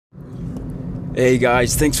Hey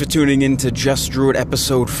guys, thanks for tuning in to Just Drew It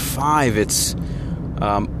episode 5. It's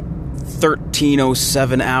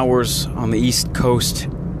 13:07 hours on the East Coast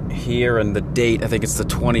here, and the date, I think it's the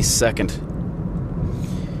 22nd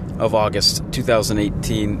of August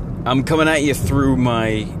 2018. I'm coming at you through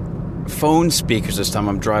my phone speakers this time.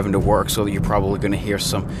 I'm driving to work, so you're probably going to hear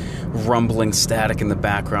some rumbling static in the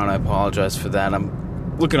background. I apologize for that.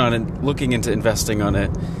 I'm looking into investing on a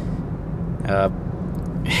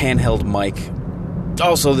handheld mic.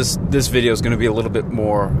 Also, this video is going to be a little bit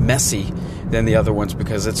more messy than the other ones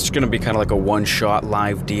because it's going to be kind of like a one-shot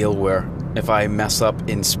live deal where if I mess up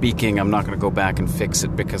in speaking, I'm not going to go back and fix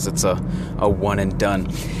it because it's a one and done.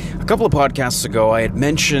 A couple of podcasts ago, I had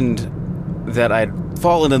mentioned that I'd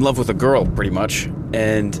fallen in love with a girl, pretty much,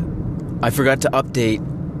 and I forgot to update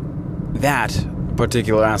that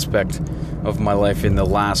particular aspect of my life in the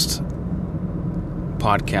last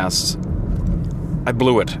podcast. I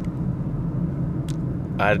blew it.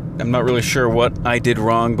 I'm not really sure what I did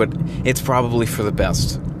wrong, but it's probably for the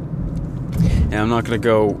best. And I'm not going to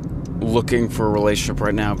go looking for a relationship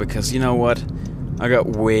right now because, you know what? I got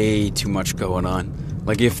way too much going on.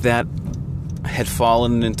 Like, if that had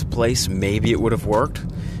fallen into place, maybe it would have worked,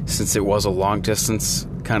 since it was a long-distance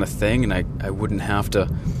kind of thing, and I wouldn't have to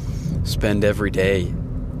spend every day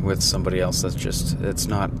with somebody else. That's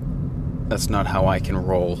not how I can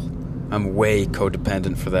roll. I'm way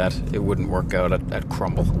codependent for that. It wouldn't work out. I'd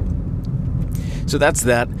crumble. So that's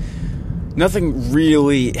that. Nothing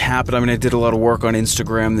really happened. I mean, I did a lot of work on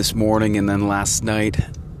Instagram this morning, and then last night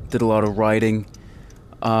did a lot of writing.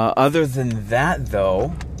 Other than that,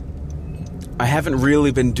 though, I haven't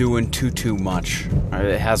really been doing too much.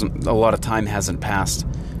 A lot of time hasn't passed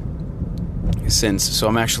since. So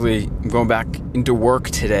I'm going back into work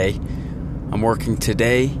today. I'm working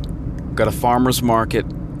today. Got a farmer's market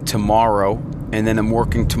tomorrow, and then I'm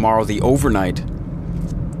working tomorrow the overnight,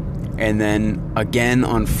 and then again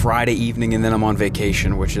on Friday evening, and then I'm on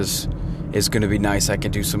vacation, which is going to be nice. I can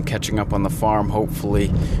do some catching up on the farm,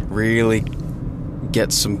 hopefully really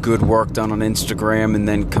get some good work done on Instagram, and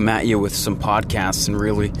then come at you with some podcasts and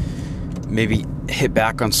really maybe hit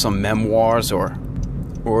back on some memoirs or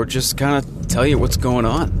just kind of tell you what's going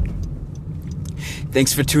on.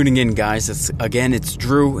 Thanks for tuning in, guys. It's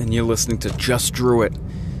Drew, and you're listening to Just Drew It.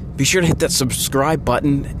 Be sure to hit that subscribe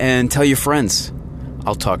button and tell your friends.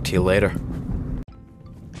 I'll talk to you later.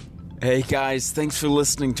 Hey guys, thanks for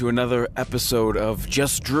listening to another episode of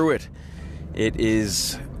Just Drew It. It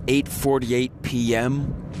is 8:48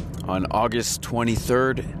 p.m. on August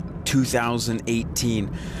 23rd,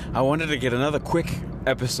 2018. I wanted to get another quick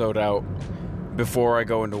episode out before I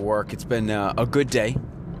go into work. It's been a good day.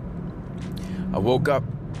 I woke up.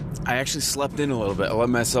 I actually slept in a little bit. I let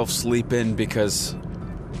myself sleep in because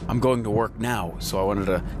I'm going to work now, so I wanted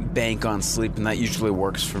to bank on sleep, and that usually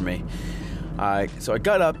works for me. So I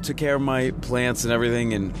got up, took care of my plants and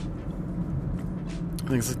everything, and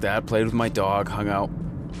things like that. Played with my dog, hung out,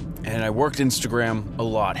 and I worked Instagram a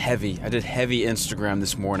lot, heavy. I did heavy Instagram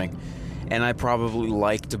this morning, and I probably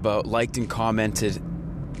liked and commented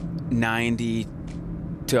 90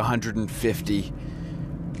 to 150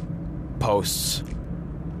 posts,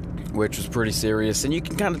 which was pretty serious. And you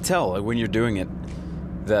can kind of tell, like, when you're doing it,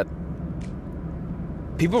 that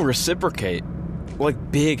people reciprocate,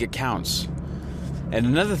 like big accounts. And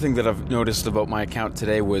another thing that I've noticed about my account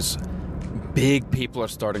today was big people are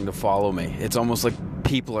starting to follow me. It's almost like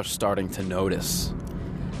people are starting to notice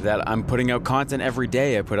that I'm putting out content every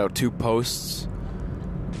day. I put out 2 posts,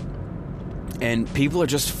 and people are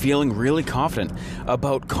just feeling really confident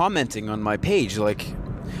about commenting on my page. Like,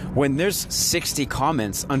 when there's 60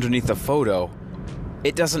 comments underneath a photo,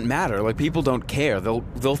 it doesn't matter. Like, people don't care.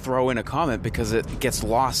 They'll throw in a comment because it gets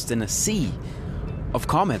lost in a sea of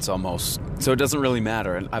comments almost. So it doesn't really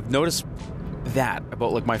matter. And I've noticed that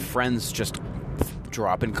about, like, my friends just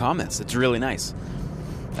dropping comments. It's really nice.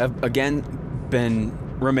 I've again been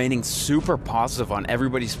remaining super positive on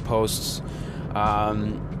everybody's posts.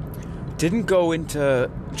 Didn't go into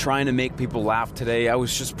trying to make people laugh today. I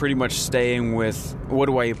was just pretty much staying with, what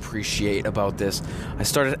do I appreciate about this? I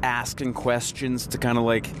started asking questions to kind of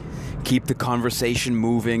like keep the conversation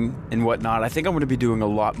moving and whatnot. I think I'm going to be doing a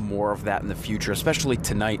lot more of that in the future, especially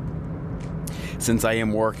tonight, since I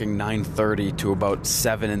am working 9:30 to about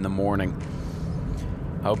 7 in the morning.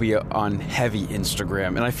 I'll be on heavy Instagram,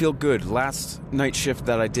 and I feel good. Last night shift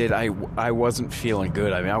that I did, I wasn't feeling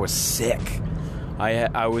good. I mean, I was sick.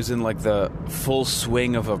 I was in like the full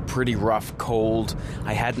swing of a pretty rough cold.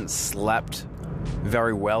 I hadn't slept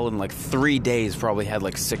very well in like 3 days, probably had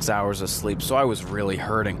like 6 hours of sleep, so I was really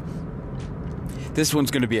hurting. This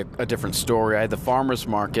one's going to be a different story. I had the farmer's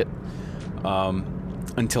market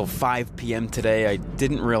until 5 p.m. today. I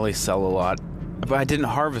didn't really sell a lot, but I didn't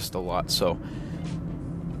harvest a lot, so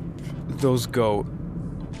those go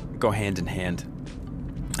hand in hand.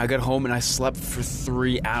 I got home and I slept for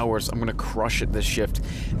 3 hours. I'm gonna crush it this shift.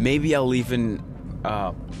 Maybe I'll even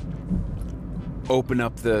open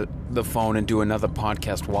up the phone and do another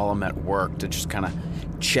podcast while I'm at work to just kind of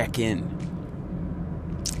check in.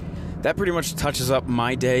 That pretty much touches up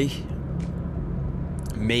my day.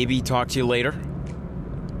 Maybe talk to you later,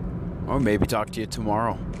 or maybe talk to you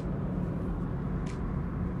tomorrow.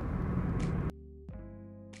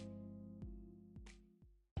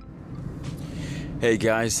 Hey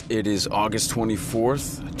guys, it is August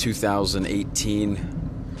 24th, 2018,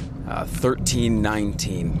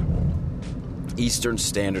 13:19 Eastern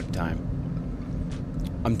Standard Time.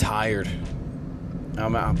 I'm tired.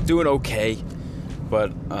 I'm doing okay,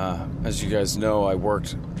 but as you guys know, I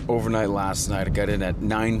worked overnight last night. I got in at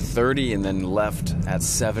 9:30 and then left at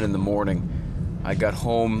 7 in the morning. I got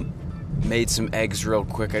home, made some eggs real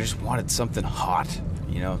quick. I just wanted something hot,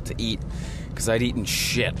 to eat. Because I'd eaten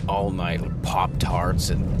shit all night, like Pop-Tarts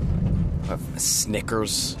and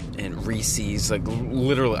Snickers and Reese's. Like,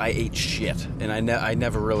 literally, I ate shit. And I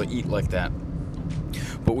never really eat like that.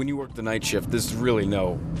 But when you work the night shift, there's really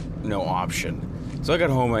no option. So I got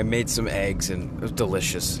home, I made some eggs, and it was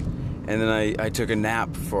delicious. And then I took a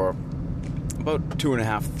nap for about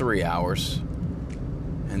 2.5, 3 hours.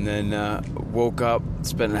 And then woke up,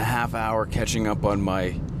 spent a half hour catching up on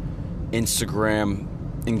my Instagram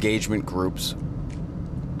engagement groups.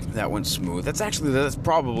 That went smooth. That's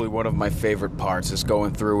probably one of my favorite parts, is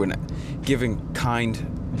going through and giving kind,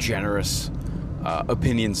 generous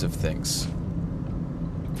opinions of things.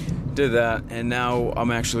 Did that, and now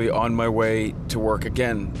I'm actually on my way to work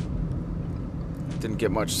again. Didn't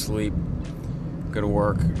get much sleep. Gonna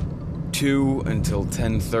work 2 until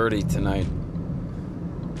 10:30 tonight,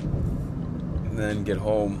 and then get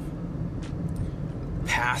home,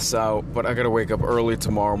 pass out. But I gotta wake up early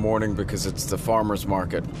tomorrow morning because it's the farmer's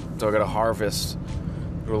market, so I gotta harvest,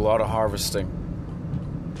 do a lot of harvesting.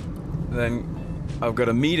 Then I've got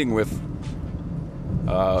a meeting with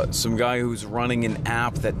some guy who's running an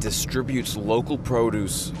app that distributes local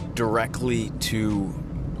produce directly to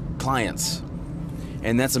clients.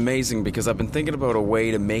 And that's amazing, because I've been thinking about a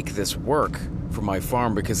way to make this work for my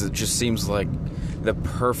farm, because it just seems like the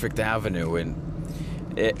perfect avenue. And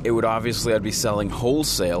it would obviously, I'd be selling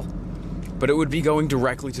wholesale, but it would be going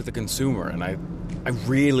directly to the consumer. And I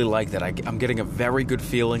really like that. I'm getting a very good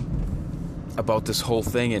feeling about this whole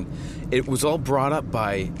thing. And it was all brought up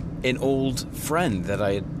by an old friend that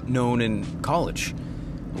I had known in college.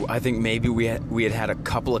 I think maybe we had a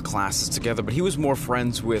couple of classes together, but he was more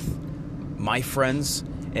friends with my friends,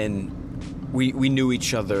 and we knew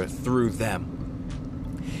each other through them.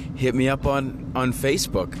 Hit me up on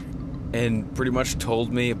Facebook and pretty much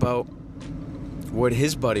told me about what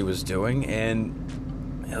his buddy was doing, and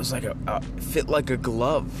it was like a fit like a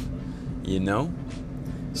glove,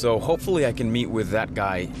 So hopefully I can meet with that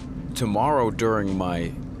guy tomorrow during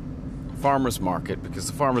my farmer's market, because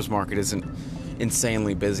the farmer's market isn't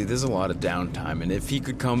insanely busy. There's a lot of downtime, and if he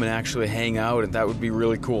could come and actually hang out, that would be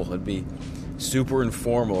really cool. It'd be super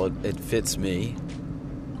informal. It fits me.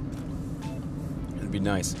 It'd be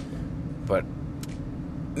nice. But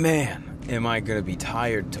man, am I going to be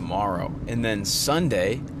tired tomorrow. And then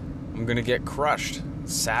Sunday, I'm going to get crushed.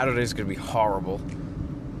 Saturday's going to be horrible.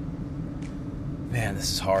 Man,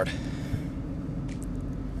 this is hard.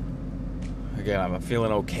 Again, I'm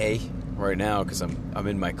feeling okay right now because I'm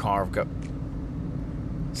in my car. I've got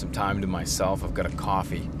some time to myself. I've got a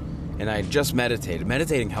coffee. And I just meditated.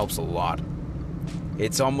 Meditating helps a lot.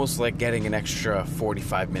 It's almost like getting an extra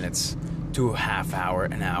 45 minutes to a half hour,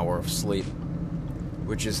 an hour of sleep,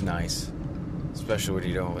 which is nice,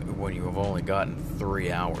 especially when you have only gotten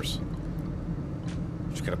 3 hours.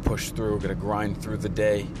 Just gotta push through, gotta grind through the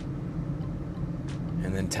day,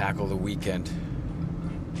 and then tackle the weekend.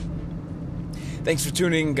 Thanks for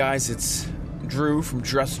tuning in, guys. It's Drew from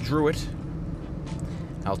Just Drew It.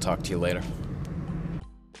 I'll talk to you later.